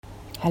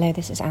Hello,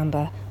 this is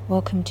Amber.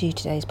 Welcome to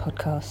today's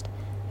podcast.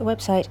 The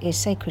website is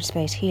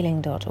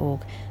sacredspacehealing.org.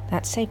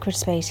 That's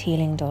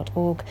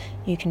sacredspacehealing.org.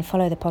 You can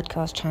follow the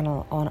podcast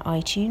channel on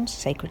iTunes,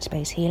 Sacred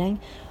Space Healing,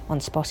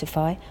 on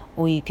Spotify,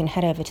 or you can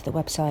head over to the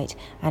website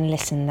and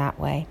listen that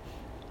way.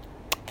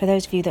 For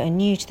those of you that are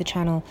new to the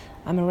channel,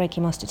 I'm a Reiki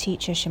Master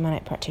Teacher,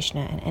 Shamanic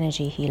Practitioner and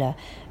Energy Healer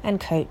and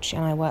Coach,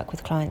 and I work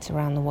with clients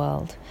around the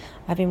world.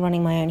 I've been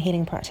running my own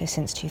healing practice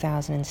since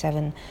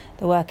 2007.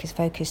 The work is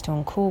focused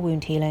on core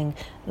wound healing,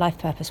 life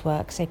purpose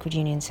work, sacred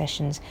union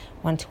sessions,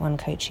 one-to-one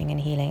coaching and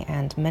healing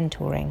and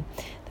mentoring.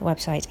 The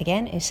website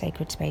again is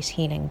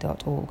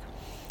sacredspacehealing.org.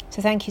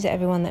 So thank you to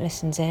everyone that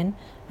listens in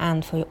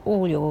and for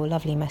all your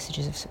lovely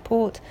messages of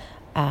support.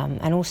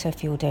 And also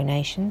for your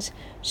donations.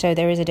 So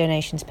there is a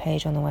donations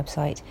page on the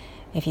website.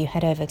 If you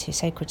head over to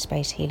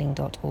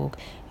sacredspacehealing.org,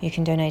 you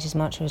can donate as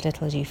much or as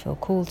little as you feel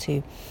called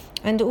to.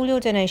 And all your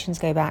donations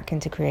go back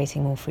into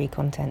creating more free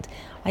content.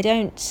 I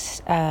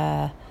don't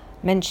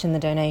mention the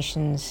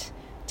donations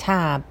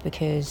tab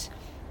because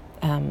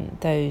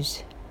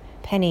those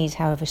pennies,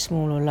 however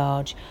small or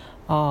large,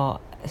 are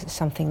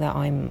something that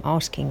I'm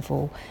asking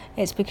for.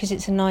 It's because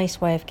it's a nice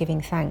way of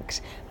giving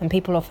thanks, and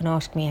people often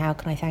ask me, how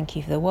can I thank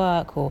you for the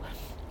work or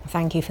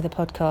thank you for the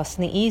podcast?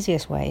 And the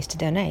easiest way is to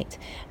donate,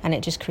 and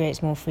it just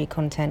creates more free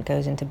content,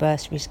 goes into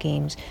bursary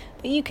schemes.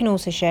 But you can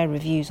also share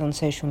reviews on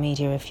social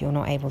media if you're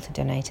not able to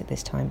donate at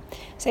this time.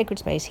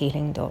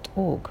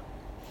 sacredspacehealing.org.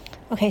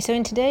 Okay, so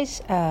in today's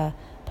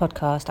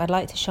podcast I'd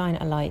like to shine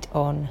a light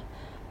on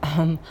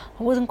I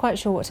wasn't quite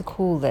sure what to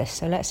call this,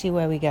 so let's see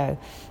where we go.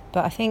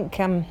 But I think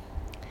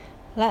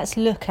let's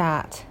look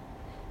at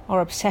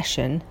our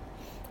obsession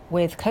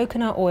with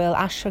coconut oil,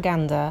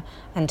 ashwagandha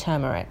and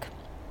turmeric.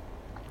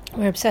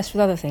 We're obsessed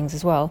with other things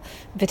as well,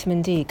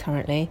 vitamin D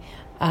currently,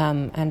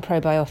 and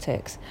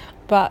probiotics.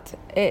 But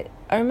I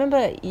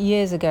remember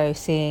years ago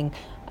seeing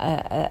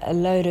a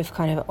load of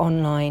kind of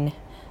online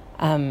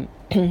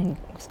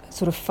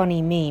sort of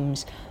funny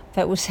memes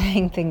that were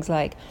saying things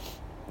like,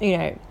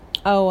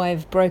 oh,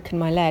 I've broken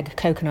my leg,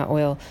 coconut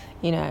oil,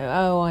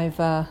 oh, I've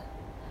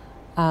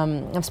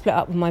split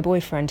up with my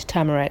boyfriend,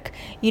 turmeric,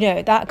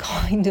 that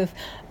kind of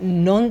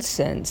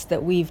nonsense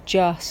that we've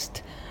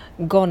just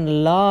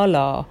gone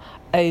la-la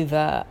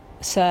over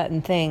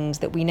certain things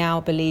that we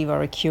now believe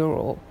are a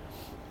cure-all.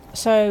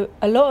 So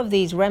a lot of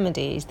these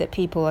remedies that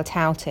people are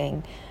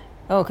touting,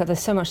 God,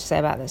 there's so much to say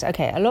about this.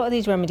 Okay, a lot of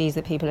these remedies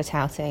that people are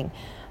touting,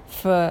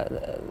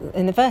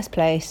 in the first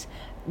place,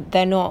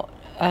 they're not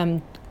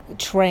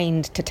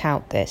trained to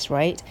tout this,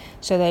 right?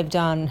 So they've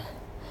done,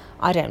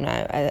 I don't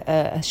know,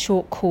 a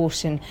short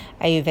course in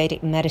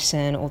Ayurvedic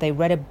medicine, or they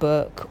read a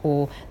book,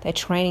 or they're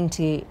training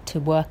to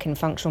work in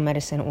functional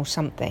medicine or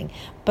something.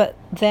 But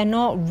they're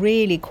not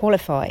really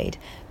qualified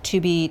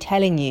to be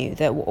telling you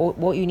that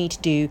what you need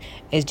to do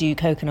is do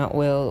coconut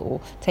oil,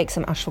 or take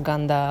some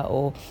ashwagandha,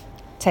 or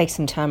take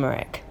some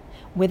turmeric,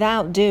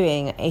 without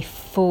doing a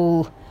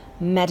full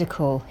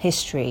medical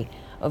history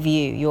of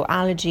you, your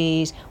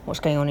allergies, what's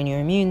going on in your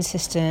immune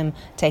system,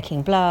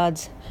 taking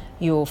bloods,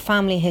 your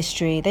family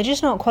history. They're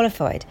just not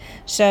qualified.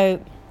 So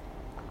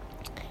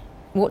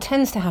what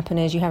tends to happen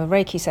is you have a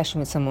Reiki session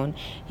with someone,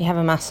 you have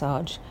a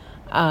massage,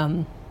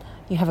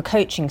 you have a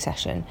coaching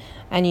session,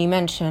 and you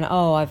mention,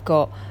 oh, I've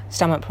got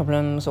stomach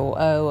problems, or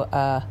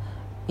I'm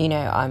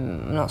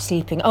not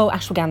sleeping, oh,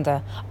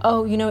 ashwagandha,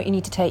 oh, you know what you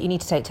need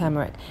to take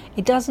turmeric.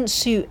 It doesn't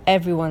suit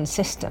everyone's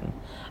system,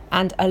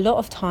 and a lot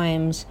of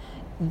times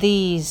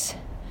these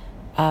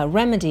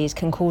remedies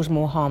can cause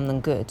more harm than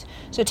good.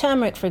 So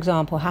turmeric, for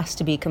example, has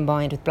to be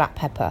combined with black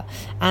pepper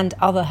and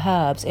other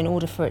herbs in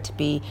order for it to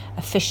be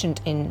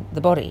efficient in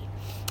the body.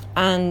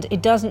 And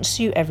it doesn't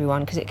suit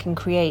everyone because it can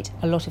create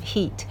a lot of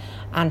heat.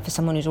 And for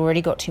someone who's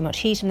already got too much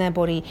heat in their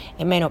body,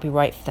 it may not be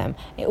right for them.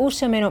 It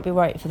also may not be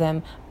right for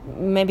them.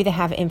 Maybe they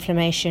have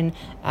inflammation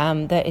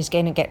that is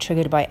going to get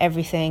triggered by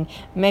everything.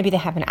 Maybe they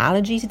have an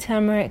allergy to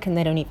turmeric and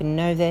they don't even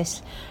know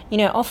this.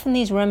 Often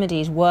these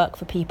remedies work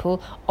for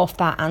people of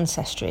that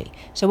ancestry.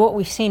 So what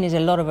we've seen is a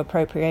lot of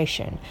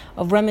appropriation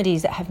of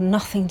remedies that have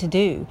nothing to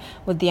do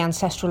with the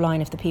ancestral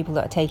line of the people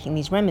that are taking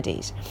these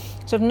remedies.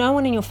 So if no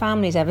one in your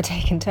family's ever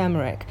taken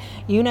turmeric,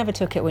 you never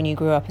took it when you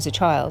grew up as a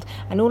child,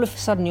 and all of a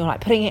sudden you're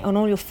like putting it on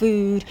all your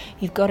food,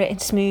 you've got it in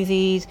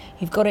smoothies,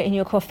 you've got it in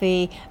your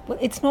coffee, but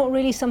it's not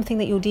really something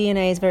that your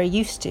DNA is very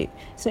used to,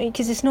 so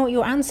because it's not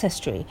your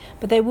ancestry.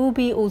 But there will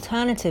be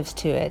alternatives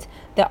to it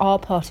that are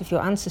part of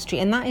your ancestry,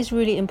 and that is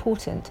really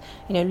important.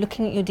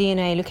 Looking at your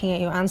DNA, looking at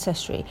your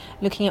ancestry,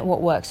 looking at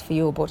what works for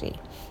your body.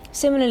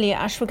 Similarly,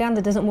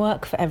 ashwagandha doesn't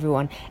work for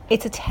everyone.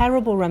 It's a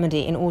terrible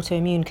remedy in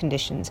autoimmune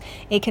conditions.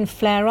 It can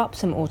flare up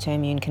some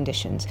autoimmune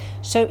conditions.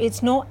 So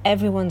it's not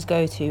everyone's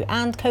go-to.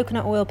 And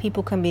coconut oil,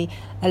 people can be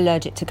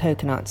allergic to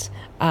coconuts.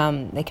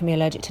 They can be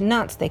allergic to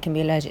nuts. They can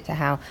be allergic to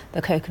how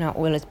the coconut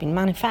oil has been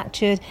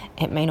manufactured.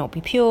 It may not be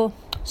pure.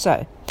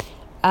 So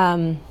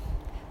that's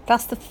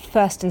That's the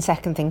first and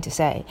second thing to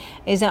say,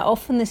 is that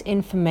often this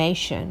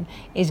information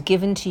is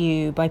given to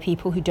you by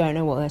people who don't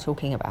know what they're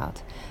talking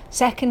about.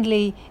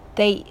 Secondly,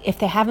 if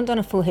they haven't done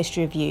a full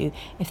history of you,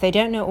 if they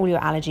don't know all your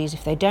allergies,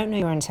 if they don't know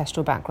your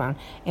ancestral background,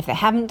 if they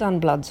haven't done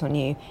bloods on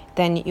you,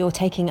 then you're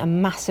taking a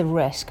massive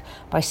risk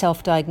by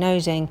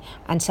self-diagnosing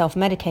and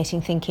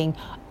self-medicating, thinking,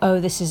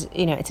 oh, this is,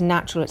 it's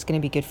natural, it's going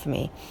to be good for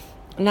me.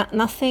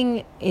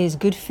 Nothing is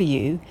good for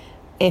you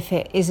if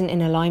it isn't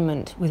in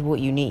alignment with what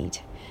you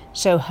need.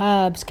 So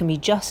herbs can be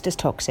just as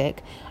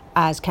toxic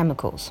as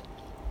chemicals.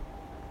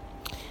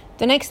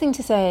 The next thing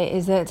to say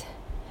is that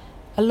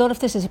a lot of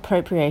this is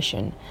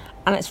appropriation,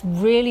 and it's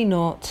really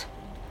not.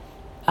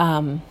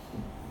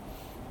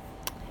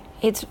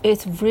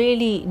 It's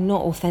really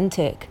not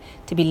authentic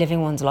to be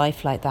living one's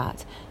life like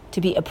that, to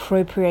be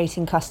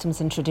appropriating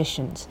customs and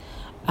traditions,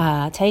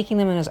 taking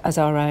them as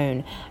our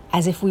own,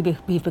 as if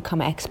we've become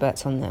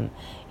experts on them.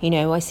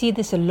 I see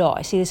this a lot.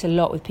 I see this a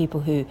lot with people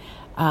who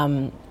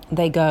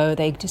they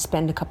just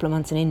spend a couple of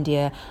months in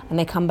India and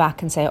they come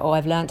back and say, oh,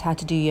 I've learned how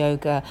to do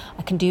yoga,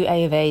 I can do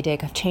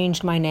Ayurvedic, I've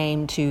changed my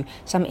name to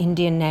some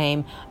Indian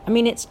name.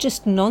 It's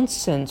just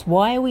nonsense.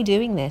 Why are we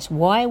doing this?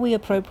 Why are we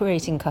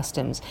appropriating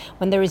customs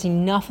when there is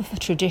enough of a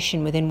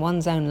tradition within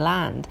one's own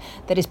land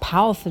that is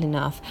powerful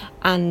enough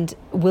and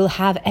will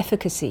have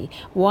efficacy?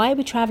 Why are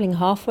we traveling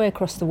halfway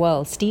across the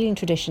world, stealing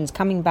traditions,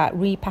 coming back,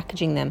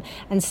 repackaging them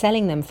and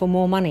selling them for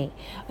more money?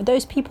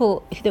 Those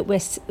people that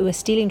we're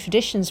stealing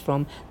traditions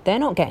from, they're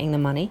not getting the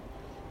money.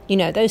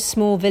 Those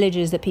small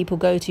villages that people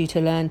go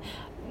to learn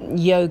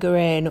yoga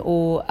in,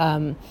 or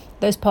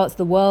those parts of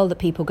the world that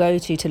people go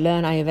to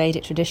learn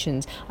Ayurvedic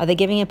traditions, are they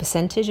giving a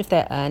percentage of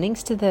their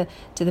earnings to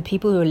the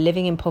people who are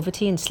living in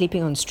poverty and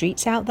sleeping on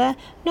streets out there?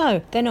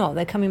 No, they're not.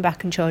 They're coming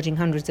back and charging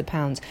hundreds of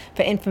pounds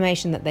for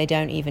information that they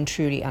don't even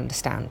truly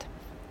understand.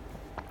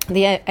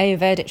 The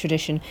Ayurvedic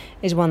tradition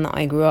is one that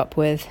I grew up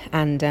with,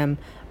 and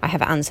I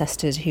have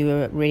ancestors who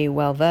are really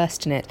well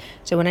versed in it.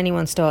 So when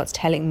anyone starts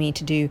telling me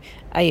to do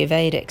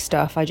Ayurvedic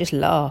stuff, I just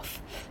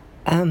laugh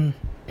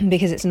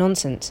because it's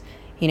nonsense.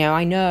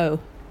 I know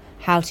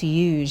how to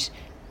use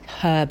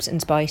herbs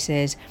and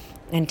spices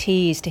and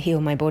teas to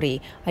heal my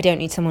body. I don't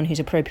need someone who's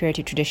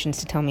appropriated traditions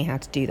to tell me how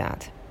to do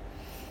that.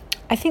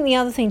 I think the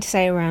other thing to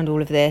say around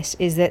all of this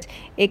is that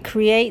it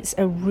creates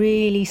a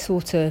really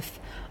sort of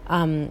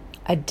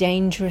a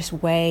dangerous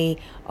way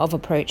of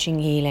approaching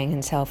healing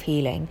and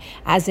self-healing,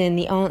 as in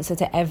the answer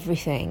to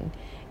everything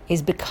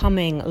is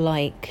becoming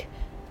like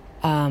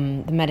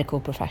the medical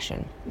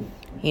profession.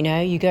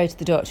 You go to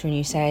the doctor and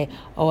you say,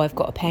 oh, I've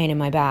got a pain in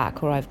my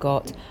back, or I've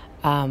got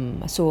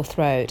a sore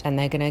throat, and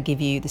they're going to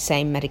give you the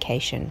same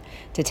medication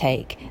to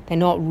take. They're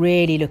not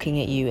really looking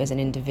at you as an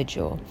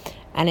individual.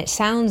 And it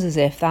sounds as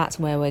if that's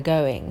where we're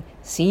going,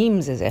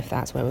 seems as if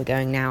that's where we're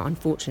going now,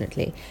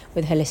 unfortunately,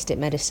 with holistic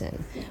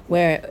medicine,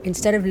 where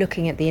instead of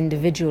looking at the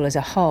individual as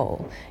a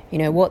whole,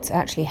 what's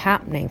actually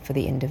happening for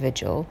the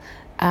individual,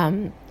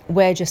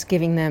 we're just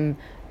giving them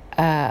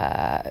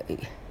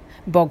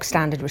bog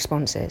standard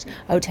responses.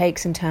 Oh, take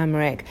some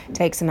turmeric,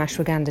 take some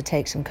ashwagandha,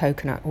 take some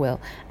coconut oil.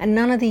 And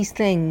none of these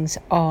things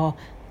are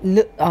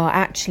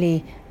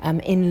actually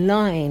in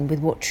line with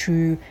what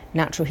true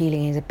natural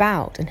healing is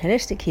about and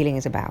holistic healing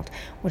is about,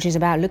 which is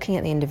about looking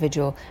at the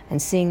individual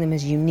and seeing them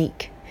as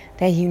unique.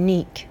 They're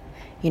unique.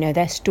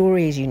 Their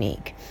story is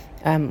unique.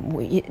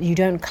 You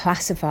don't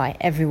classify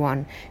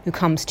everyone who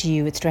comes to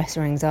you with stress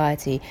or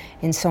anxiety,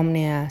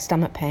 insomnia,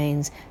 stomach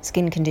pains,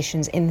 skin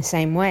conditions in the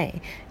same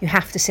way. You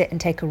have to sit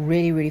and take a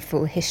really, really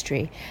full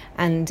history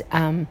and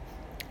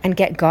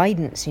get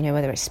guidance,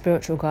 whether it's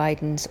spiritual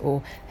guidance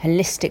or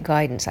holistic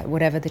guidance, like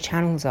whatever the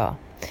channels are.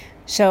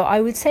 So I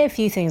would say a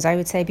few things. I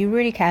would say be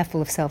really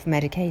careful of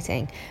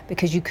self-medicating,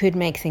 because you could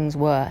make things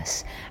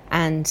worse.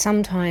 And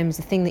sometimes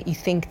the thing that you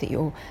think that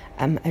you're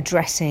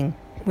addressing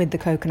with the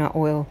coconut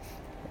oil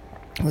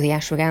or the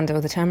ashwagandha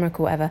or the turmeric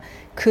or whatever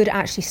could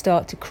actually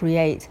start to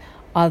create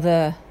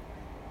other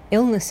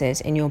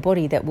illnesses in your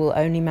body that will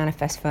only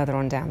manifest further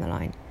on down the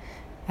line.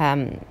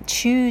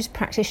 Choose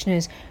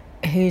practitioners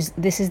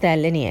this is their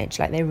lineage,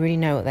 like they really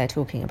know what they're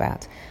talking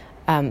about.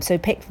 So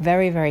pick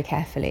very, very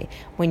carefully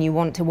when you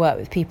want to work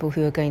with people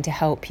who are going to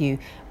help you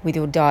with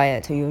your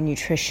diet or your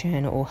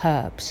nutrition or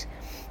herbs.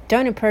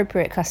 Don't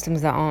appropriate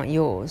customs that aren't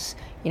yours.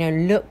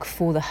 Look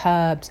for the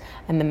herbs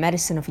and the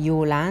medicine of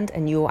your land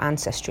and your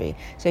ancestry.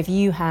 So if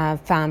you have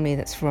family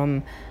that's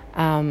from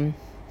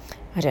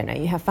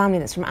you have family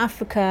that's from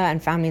Africa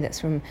and family that's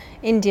from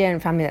India and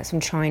family that's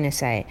from China,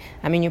 say.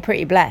 You're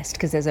pretty blessed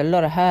because there's a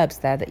lot of herbs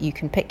there that you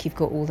can pick. You've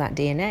got all that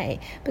DNA.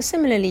 But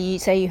similarly, you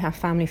say you have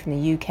family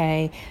from the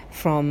UK,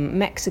 from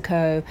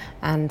Mexico,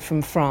 and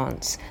from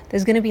France.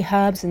 There's going to be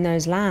herbs in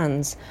those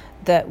lands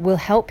that will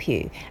help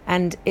you.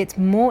 And it's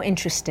more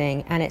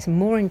interesting and it's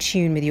more in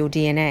tune with your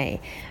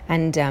DNA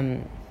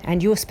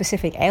and your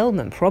specific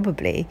ailment,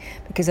 probably,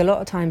 because a lot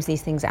of times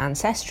these things are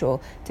ancestral,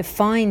 to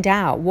find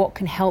out what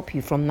can help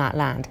you from that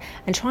land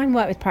and try and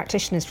work with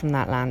practitioners from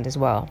that land as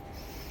well.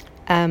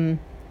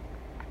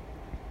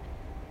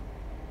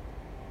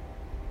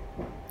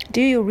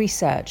 do your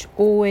research.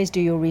 Always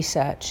do your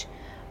research.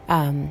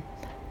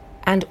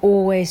 And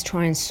always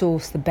try and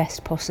source the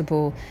best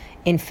possible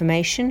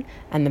information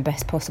and the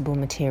best possible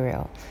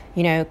material.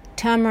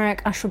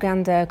 Turmeric,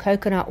 ashwagandha,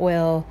 coconut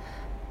oil,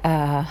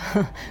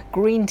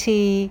 green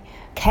tea,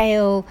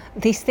 kale,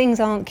 these things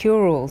aren't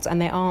cure-alls,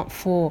 and they aren't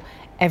for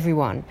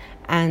everyone.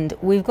 And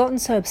we've gotten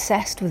so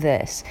obsessed with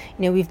this.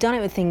 We've done it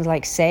with things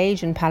like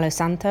sage and Palo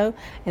Santo,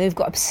 and we've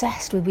got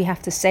obsessed with we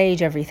have to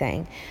sage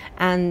everything.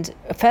 And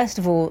first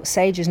of all,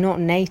 sage is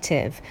not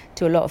native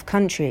to a lot of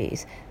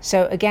countries.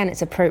 So again,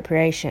 it's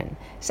appropriation.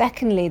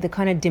 Secondly, the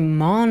kind of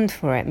demand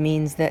for it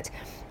means that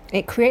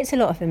it creates a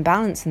lot of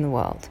imbalance in the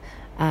world.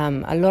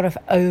 A lot of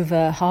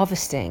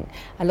over-harvesting,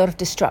 a lot of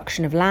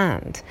destruction of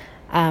land.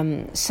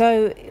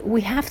 So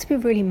we have to be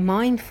really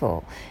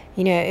mindful.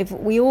 If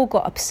we all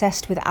got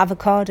obsessed with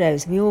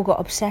avocados, we all got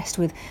obsessed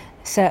with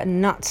certain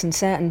nuts and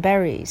certain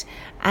berries,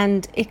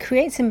 and it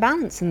creates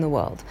imbalance in the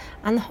world.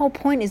 And the whole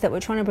point is that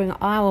we're trying to bring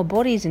our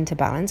bodies into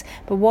balance,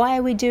 but why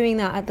are we doing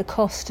that at the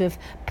cost of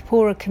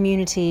poorer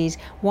communities?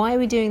 Why are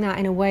we doing that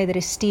in a way that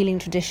is stealing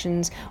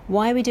traditions?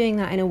 Why are we doing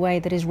that in a way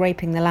that is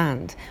raping the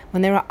land,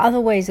 when there are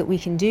other ways that we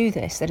can do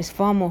this that is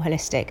far more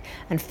holistic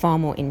and far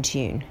more in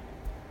tune?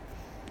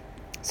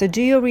 So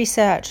do your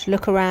research,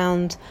 look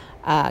around,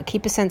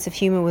 keep a sense of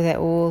humour with it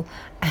all,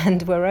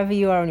 and wherever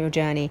you are on your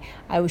journey,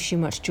 I wish you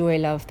much joy,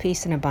 love,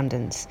 peace and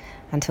abundance.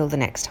 Until the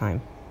next time.